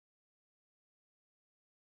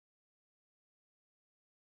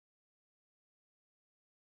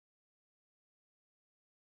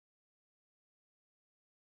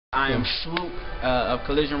I am Swoope of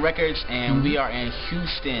Collision Records, and we are in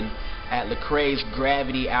Houston at Lecrae's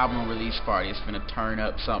Gravity album release party. It's going to turn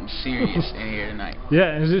up something serious in here tonight.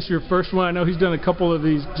 Yeah, is this your first one? I know he's done a couple of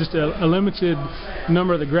these, just a limited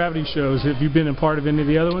number of the Gravity shows. Have you been a part of any of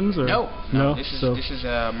the other ones? Or? No. This is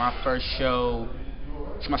my first show.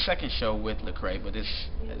 It's my second show with Lecrae, but this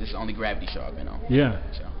is the only Gravity show I've been on. Yeah.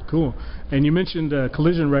 So. Cool. And you mentioned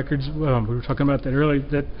Collision Records. We were talking about that earlier.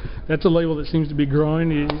 That's a label that seems to be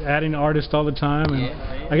growing, adding artists all the time. And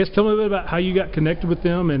yeah. I guess tell me a bit about how you got connected with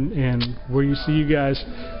them and where you see you guys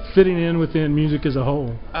fitting in within music as a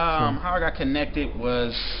whole. How I got connected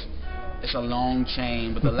was, it's a long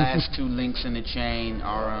chain, but the last two links in the chain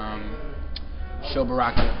are Show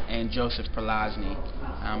Baraka and Joseph Perlazny,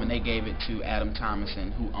 and they gave it to Adam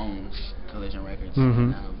Thomason, who owns Collision Records.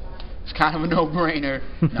 It's kind of a no-brainer.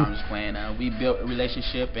 No, I'm just playing. We built a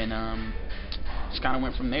relationship and just kind of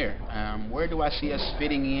went from there. Where do I see us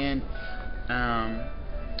fitting in?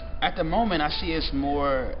 At the moment, I see us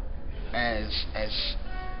more as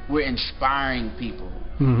we're inspiring people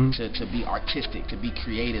to be artistic, to be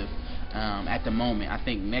creative. At the moment, I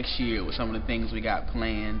think next year with some of the things we got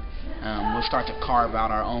planned, we'll start to carve out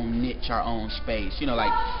our own niche, our own space. You know,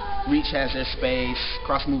 like Reach has their space,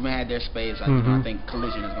 Cross Movement had their space. I think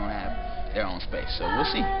Collision is going to have their own space, so we'll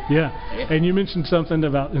see. Yeah, and you mentioned something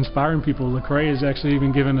about inspiring people. Lecrae has actually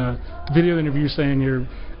even given a video interview saying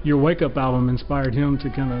your Wake Up album inspired him to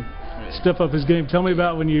kind of step up his game. Tell me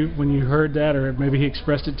about when you heard that, or maybe he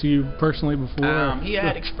expressed it to you personally before. He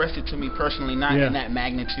had expressed it to me personally, not in that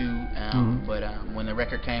magnitude, but when the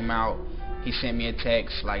record came out, he sent me a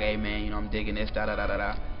text like, "Hey man, you know, I'm digging this, da da da da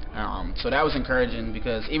da." So that was encouraging,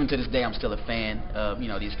 because even to this day I'm still a fan of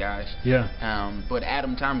these guys. Yeah. But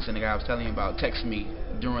Adam Thomason, the guy I was telling you about, texted me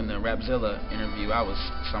during the Rapzilla interview. I was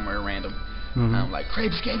somewhere random. I'm like, "Craig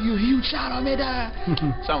just gave you a huge shout out, man."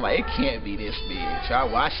 So I'm like, it can't be this big. So I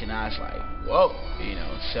watched it and I was like, whoa,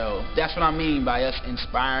 So that's what I mean by us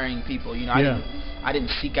inspiring people. I didn't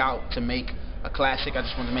seek out to make a classic. I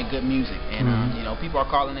just wanted to make good music, and people are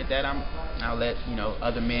calling it that. I'll let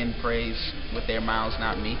other men praise with their mouths,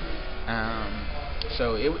 not me.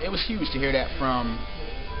 So it was huge to hear that from.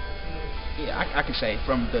 I can say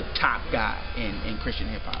from the top guy in Christian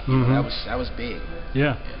hip hop. That was big.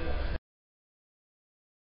 Yeah.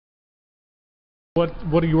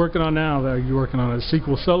 What are you working on now? Are you working on a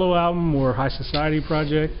sequel solo album or High Society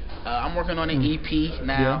project? I'm working on an EP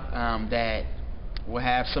now that will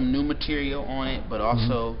have some new material on it, but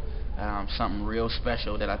also something real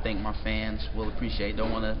special that I think my fans will appreciate.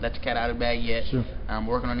 Don't want to let the cat out of the bag yet. Sure. I'm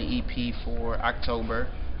working on an EP for October,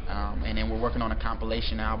 and then we're working on a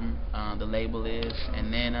compilation album, the label is,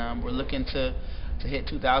 and then we're looking to hit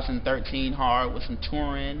 2013 hard with some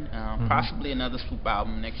touring, possibly another Swoope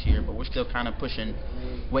album next year, but we're still kind of pushing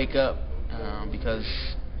Wake Up because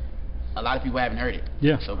a lot of people haven't heard it.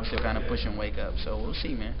 Yeah. So we're still kind of pushing Wake Up. So we'll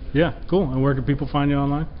see, man. Yeah, cool. And where can people find you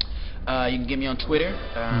online? You can get me on Twitter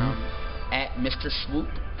at Mr.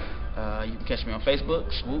 Swoope. You can catch me on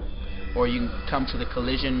Facebook, Swoope, or you can come to the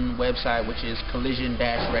Collision website, which is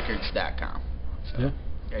collision-records.com. So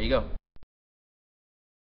there you go.